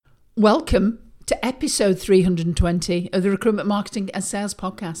Welcome to episode 320 of the Recruitment, Marketing and Sales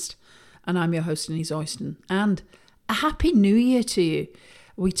Podcast. And I'm your host, Denise Oyston. And a happy new year to you.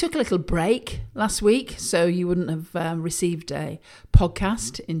 We took a little break last week, so you wouldn't have received a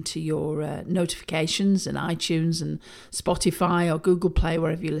podcast into your notifications and iTunes and Spotify or Google Play,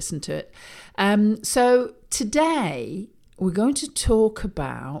 wherever you listen to it. So today we're going to talk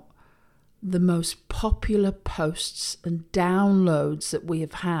about the most popular posts and downloads that we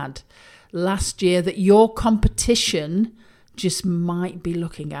have had last year that your competition just might be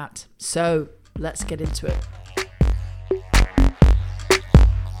looking at. So let's get into it.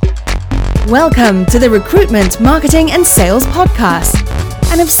 Welcome to the Recruitment, Marketing and Sales Podcast.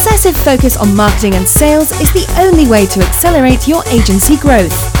 An obsessive focus on marketing and sales is the only way to accelerate your agency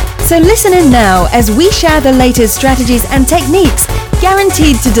growth. So listen in now as we share the latest strategies and techniques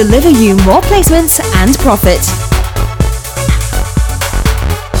guaranteed to deliver you more placements and profit.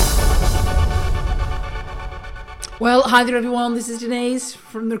 Well, hi there everyone, this is Denise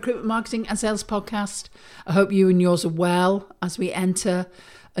from the Recruitment, Marketing and Sales Podcast. I hope you and yours are well as we enter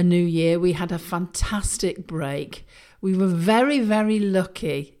a new year. We had a fantastic break. We were very, very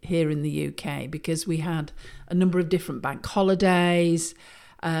lucky here in the UK because we had a number of different bank holidays.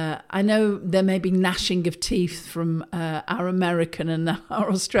 I know there may be gnashing of teeth from our American and our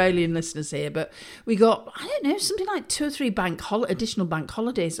Australian listeners here, but we got, something like 2 or 3 additional bank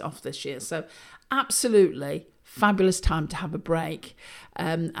holidays off this year. So absolutely fabulous time to have a break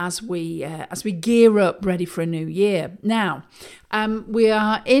as we gear up ready for a new year. Now, we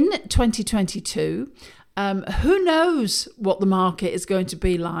are in 2022. Who knows what the market is going to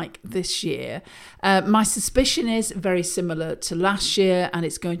be like this year? My suspicion is very similar to last year, and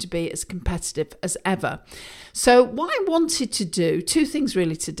it's going to be as competitive as ever. So what I wanted to do, 2 things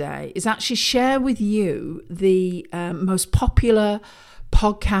really today, is actually share with you the most popular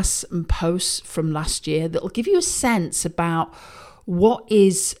podcasts and posts from last year that will give you a sense about what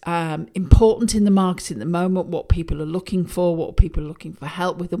is important in the market at the moment, what people are looking for, what people are looking for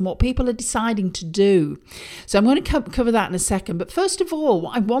help with, and what people are deciding to do. So I'm going to cover that in a second. But first of all,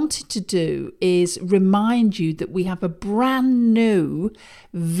 what I wanted to do is remind you that we have a brand new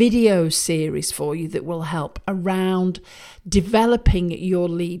video series for you that will help around developing your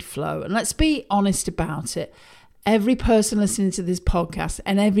lead flow. And let's be honest about it. Every person listening to this podcast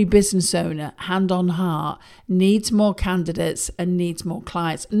and every business owner, hand on heart, needs more candidates and needs more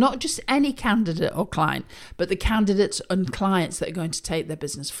clients. Not just any candidate or client, but the candidates and clients that are going to take their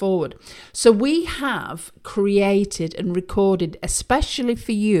business forward. So we have created and recorded, especially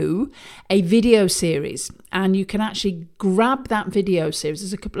for you, a video series. And you can actually grab that video series.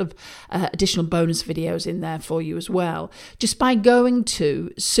 There's a couple of additional bonus videos in there for you as well. Just by going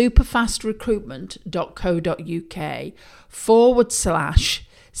to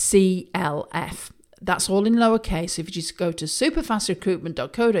superfastrecruitment.co.uk/CLF. That's all in lowercase. If you just go to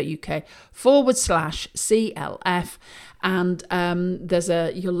superfastrecruitment.co.uk/CLF, and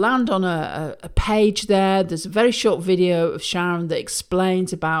you'll land on a page there. There's a very short video of Sharon that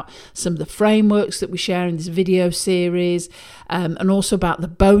explains about some of the frameworks that we share in this video series, and also about the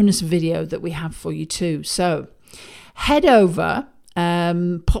bonus video that we have for you too. So head over.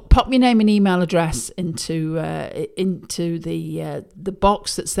 Pop your name and email address into the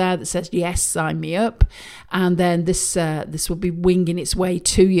box that's there that says yes, sign me up, and then this will be winging its way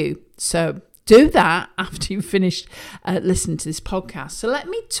to you. So do that after you've finished listening to this podcast. So let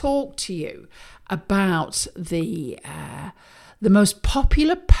me talk to you about the most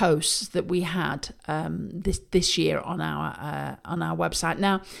popular posts that we had this year on our website.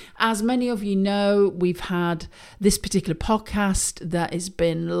 Now, as many of you know, we've had this particular podcast that has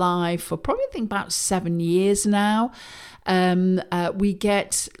been live for probably about 7 years now. We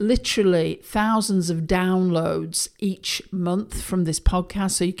get literally thousands of downloads each month from this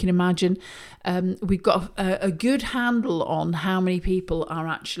podcast. So you can imagine we've got a good handle on how many people are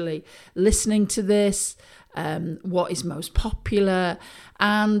actually listening to this. What is most popular.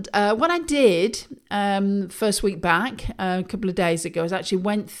 And what I did first week back, a couple of days ago, is actually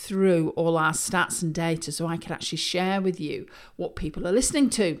went through all our stats and data so I could actually share with you what people are listening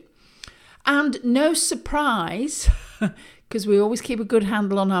to. And no surprise, because we always keep a good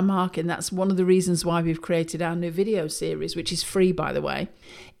handle on our market, and that's one of the reasons why we've created our new video series, which is free, by the way,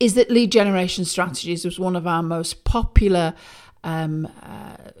 is that lead generation strategies was one of our most popular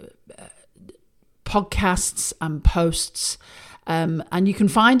podcasts and posts. And you can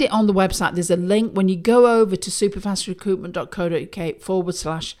find it on the website. There's a link when you go over to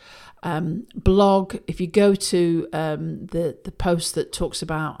superfastrecruitment.co.uk/blog. If you go to the post that talks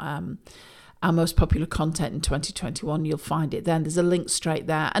about our most popular content in 2021, you'll find it then. There's a link straight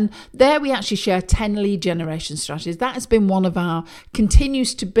there. And there we actually share 10 lead generation strategies. That has been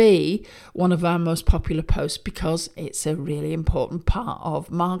continues to be one of our most popular posts because it's a really important part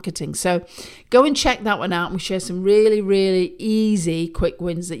of marketing. So go and check that one out. We share some really, really easy, quick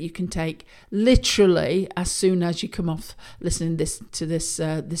wins that you can take literally as soon as you come off listening to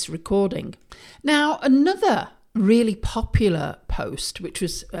this recording. Now, another really popular post, which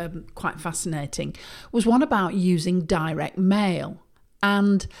was quite fascinating, was one about using direct mail.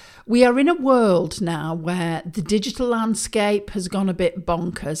 And we are in a world now where the digital landscape has gone a bit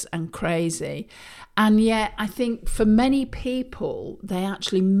bonkers and crazy. And yet I think for many people, they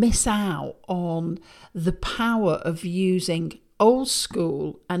actually miss out on the power of using old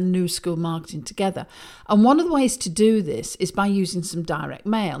school and new school marketing together. And one of the ways to do this is by using some direct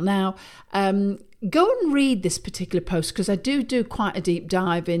mail. Now, go and read this particular post because I do quite a deep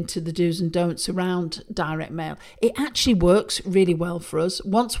dive into the do's and don'ts around direct mail. It actually works really well for us.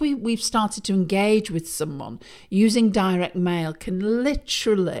 Once we've started to engage with someone, using direct mail can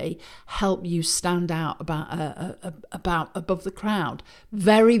literally help you stand out about above the crowd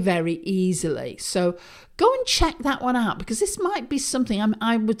very, very easily. So go and check that one out because this might be something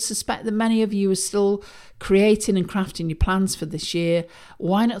I would suspect that many of you are still creating and crafting your plans for this year.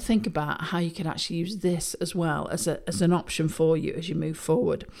 Why not think about how you could actually use this as well as an option for you as you move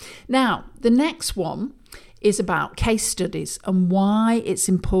forward. Now, the next one is about case studies and why it's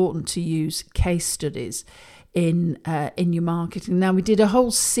important to use case studies in your marketing. Now, we did a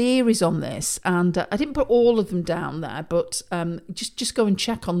whole series on this, and I didn't put all of them down there, but just go and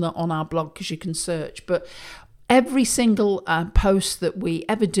check on our blog because you can search. But every single post that we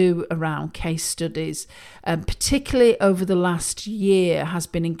ever do around case studies, particularly over the last year, has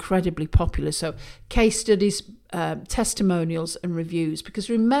been incredibly popular. So case studies, testimonials and reviews, because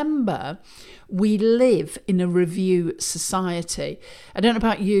remember, we live in a review society. I don't know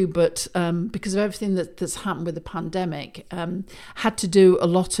about you, but because of everything that's happened with the pandemic, had to do a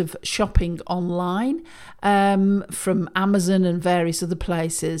lot of shopping online from Amazon and various other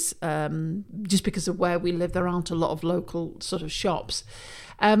places. Just because of where we live, there aren't a lot of local sort of shops.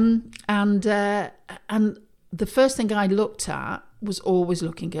 And the first thing I looked at was always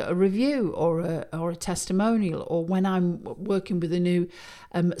looking at a review or a testimonial, or when I'm working with a new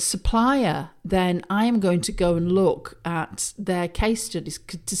supplier, then I am going to go and look at their case studies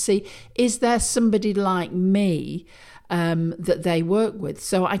to see, is there somebody like me that they work with?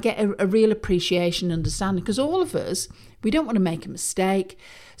 So I get a real appreciation and understanding, because all of us, we don't want to make a mistake.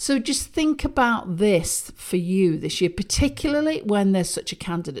 So just think about this for you this year, particularly when there's such a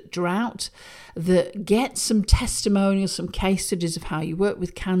candidate drought, that get some testimonials, some case studies of how you work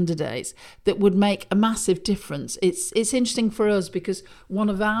with candidates that would make a massive difference. It's interesting for us because one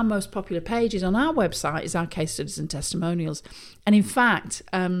of our most popular pages on our website is our case studies and testimonials. And in fact,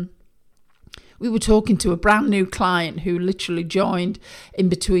 we were talking to a brand new client who literally joined in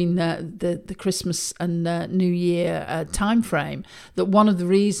between the Christmas and New Year time frame, that one of the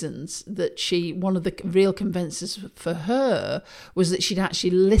reasons that one of the real convinces for her was that she'd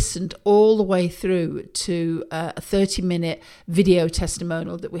actually listened all the way through to a 30-minute video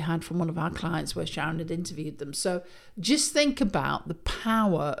testimonial that we had from one of our clients where Sharon had interviewed them. So just think about the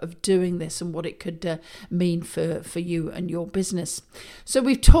power of doing this and what it could mean for you and your business. So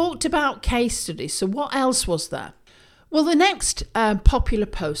we've talked about case studies. So what else was there? Well, the next popular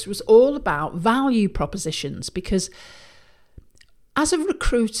post was all about value propositions, because as a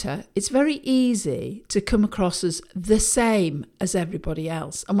recruiter, it's very easy to come across as the same as everybody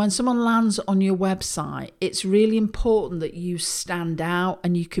else. And when someone lands on your website, it's really important that you stand out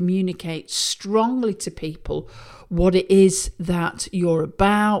and you communicate strongly to people what it is that you're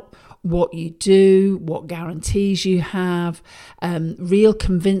about, what you do, what guarantees you have, real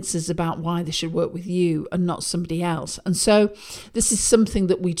convincers about why they should work with you and not somebody else. And so this is something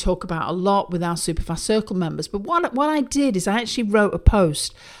that we talk about a lot with our Superfast Circle members. But what I did is I actually wrote a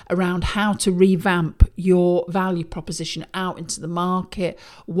post around how to revamp your value proposition out into the market,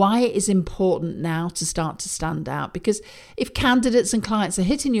 why it is important now to start to stand out. Because if candidates and clients are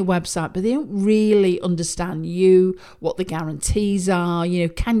hitting your website, but they don't really understand you, what the guarantees are,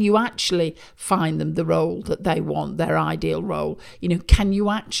 can you actually find them the role that they want, their ideal role? Can you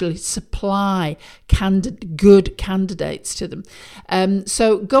actually supply good candidates to them?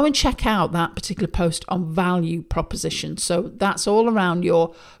 So go and check out that particular post on value proposition. So that's all around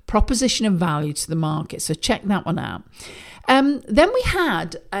your proposition of value to the market. So check that one out. Then we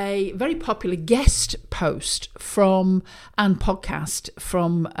had a very popular guest post and podcast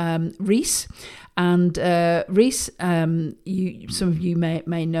from Reese. And Reese, some of you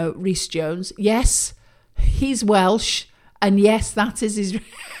may know Reese Jones. Yes, he's Welsh. And yes, that is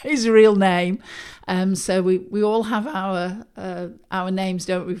his real name. So we all have our names,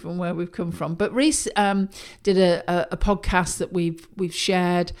 don't we, from where we've come from. But Reese did a podcast that we've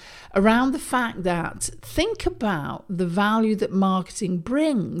shared around the fact that think about the value that marketing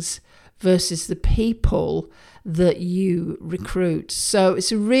brings versus the people that you recruit. So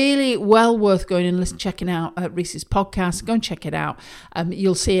it's really well worth going and checking out Reese's podcast. Go and check it out.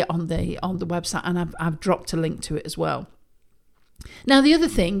 You'll see it on the website, and I've dropped a link to it as well. Now, the other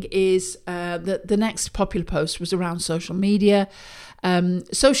thing is that the next popular post was around social media.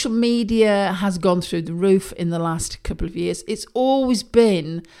 Social media has gone through the roof in the last couple of years. It's always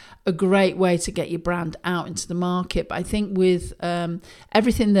been a great way to get your brand out into the market. But I think with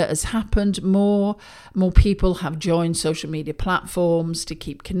everything that has happened, more people have joined social media platforms to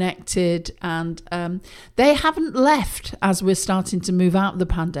keep connected, and they haven't left as we're starting to move out of the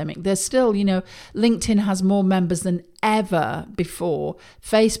pandemic. There's still, LinkedIn has more members than ever before.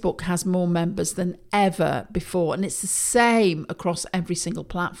 Facebook has more members than ever before, and it's the same across every single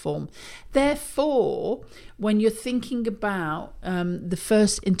platform. Therefore, when you're thinking about the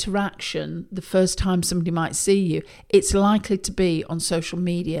first interaction, the first time somebody might see you, it's likely to be on social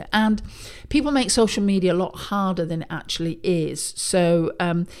media. And people make social media a lot harder than it actually is. So,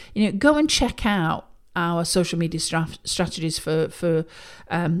 go and check out our social media strategies for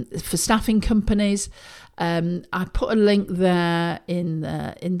staffing companies. I put a link there in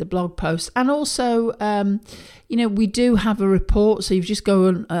the blog post, and also we do have a report, so you just go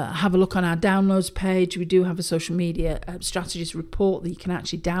and have a look on our downloads page. We do have a social media strategies report that you can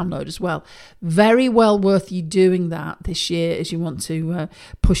actually download as well. Very well worth you doing that this year as you want to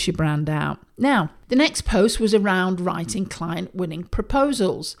push your brand out. Now, the next post was around writing client winning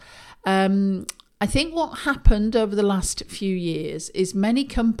proposals. I think what happened over the last few years is many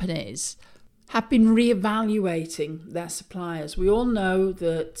companies have been reevaluating their suppliers. We all know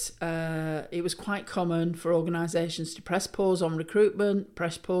that it was quite common for organisations to press pause on recruitment,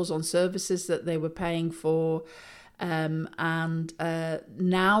 press pause on services that they were paying for, and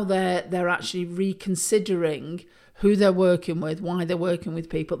now they're actually reconsidering who they're working with, why they're working with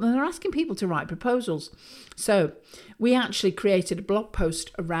people, and they're asking people to write proposals. So we actually created a blog post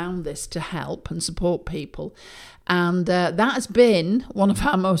around this to help and support people. And that has been one of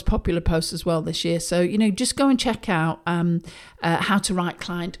our most popular posts as well this year. So, just go and check out how to write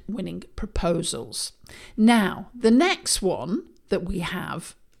client winning proposals. Now, the next one that we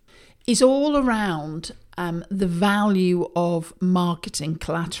have is all around the value of marketing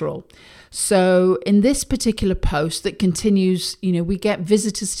collateral. So in this particular post that continues, we get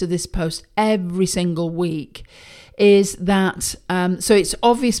visitors to this post every single week, is that, so it's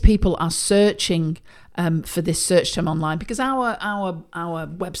obvious people are searching for this search term online, because our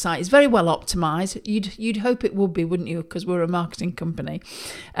website is very well optimized. You'd hope it would be, wouldn't you? Because we're a marketing company.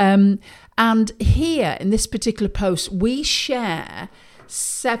 And here in this particular post, we share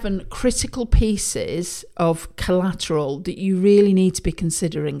 7 critical pieces of collateral that you really need to be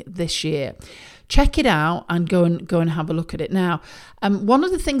considering this year. Check it out and go and have a look at it. Now, one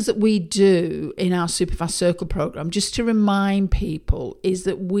of the things that we do in our Superfast Circle program, just to remind people, is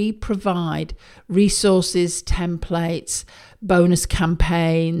that we provide resources, templates, bonus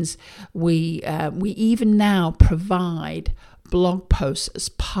campaigns. We even now provide blog posts as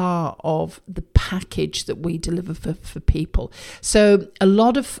part of the package that we deliver for people. So a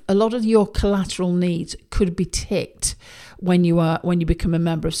lot of your collateral needs could be ticked when you become a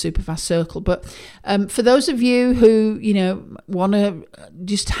member of Superfast Circle. But for those of you who want to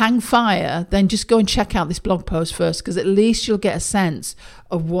just hang fire, then just go and check out this blog post first, because at least you'll get a sense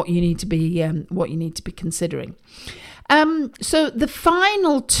of what you need to be considering. So the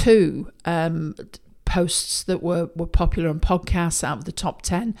final 2 posts that were popular on podcasts out of the top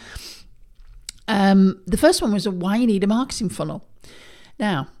 10. The first one was why you need a marketing funnel.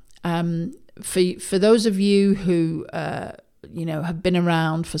 Now, for those of you who have been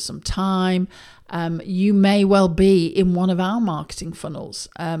around for some time, you may well be in one of our marketing funnels.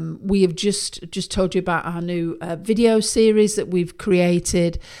 We have just told you about our new video series that we've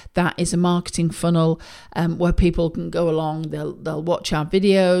created. That is a marketing funnel where people can go along. They'll watch our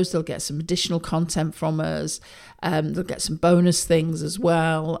videos. They'll get some additional content from us. They'll get some bonus things as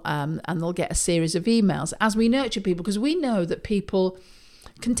well, and they'll get a series of emails as we nurture people, because we know that people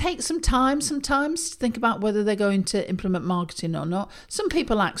can take some time sometimes to think about whether they're going to implement marketing or not. Some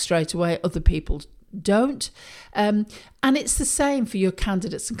people act straight away, other people don't. And it's the same for your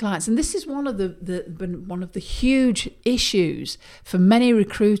candidates and clients. And this is one of the huge issues for many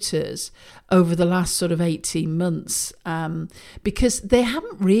recruiters over the last sort of 18 months, because they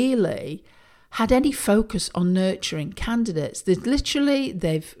haven't really had any focus on nurturing candidates.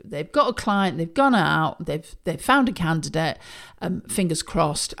 They've got a client, they've gone out, they've found a candidate, fingers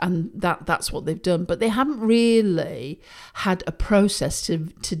crossed, and that's what they've done. But they haven't really had a process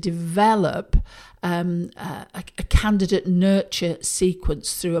to develop a candidate nurture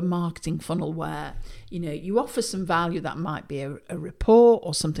sequence through a marketing funnel where you offer some value. That might be a report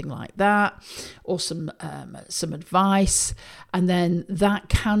or something like that, or some advice, and then that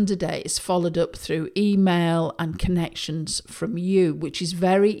candidate is followed up through email and connections from you, which is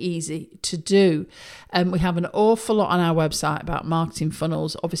very easy to do. We have an awful lot on our website about marketing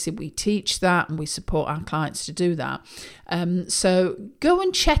funnels. Obviously, we teach that and we support our clients to do that. So go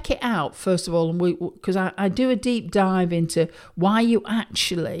and check it out first of all, because I do a deep dive into why you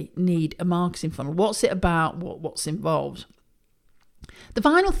actually need a marketing funnel. What's it about? What's involved? The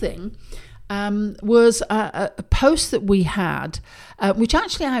final thing was a post that we had, which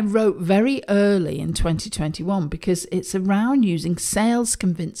actually I wrote very early in 2021, because it's around using sales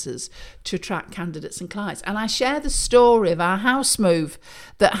convincers to attract candidates and clients. And I share the story of our house move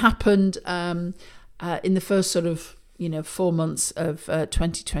that happened in the first sort of 4 months of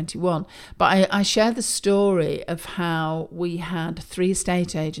 2021. But I share the story of how we had 3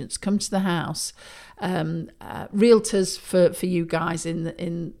 estate agents come to the house, realtors for you guys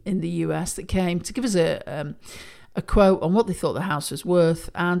in the US, that came to give us a quote on what they thought the house was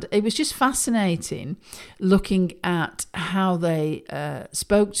worth. And it was just fascinating looking at how they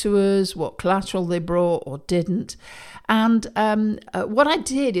spoke to us, what collateral they brought or didn't. And what I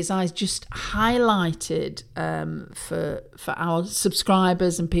did is I just highlighted for our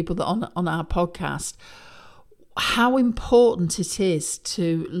subscribers and people that on our podcast how important it is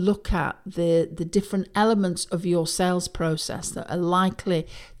to look at the different elements of your sales process that are likely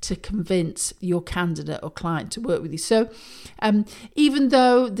to convince your candidate or client to work with you. So even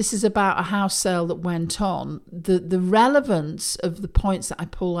though this is about a house sale that went on, the relevance of the points that I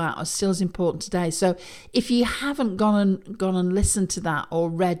pull out are still as important today. So if you haven't gone and listened to that or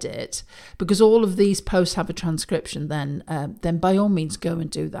read it, because all of these posts have a transcription, then by all means go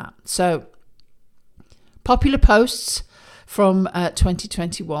and do that. So popular posts from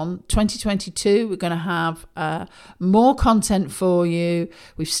 2021. 2022, we're going to have more content for you.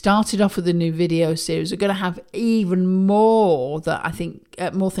 We've started off with a new video series. We're going to have even more that I think,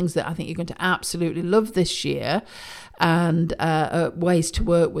 more things that I think you're going to absolutely love this year, and ways to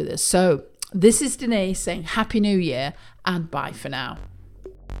work with us. So this is Denise saying Happy New Year and bye for now.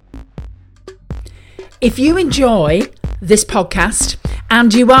 If you enjoy this podcast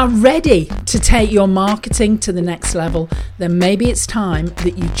and you are ready to take your marketing to the next level, then maybe it's time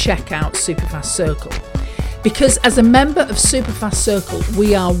that you check out Superfast Circle. Because as a member of Superfast Circle,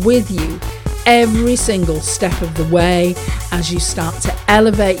 we are with you every single step of the way as you start to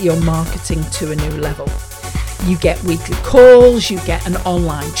elevate your marketing to a new level. You get weekly calls, you get an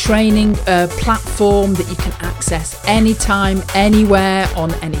online training platform that you can access anytime, anywhere,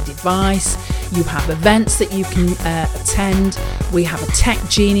 on any device. You have events that you can attend. We have a tech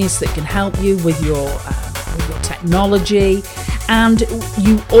genius that can help you with your technology. And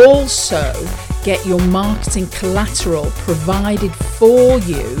you also get your marketing collateral provided for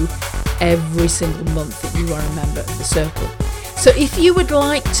you every single month that you are a member of the circle. So if you would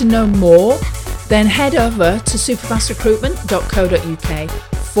like to know more, then head over to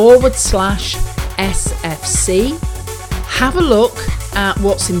superfastrecruitment.co.uk/SFC. Have a look at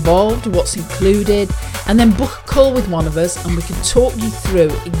what's involved, what's included, and then book a call with one of us and we can talk you through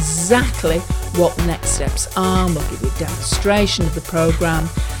exactly what the next steps are. We'll give you a demonstration of the program,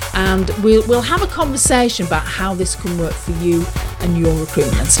 and we'll have a conversation about how this can work for you and your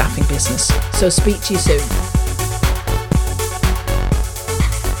recruitment and staffing business. So speak to you soon.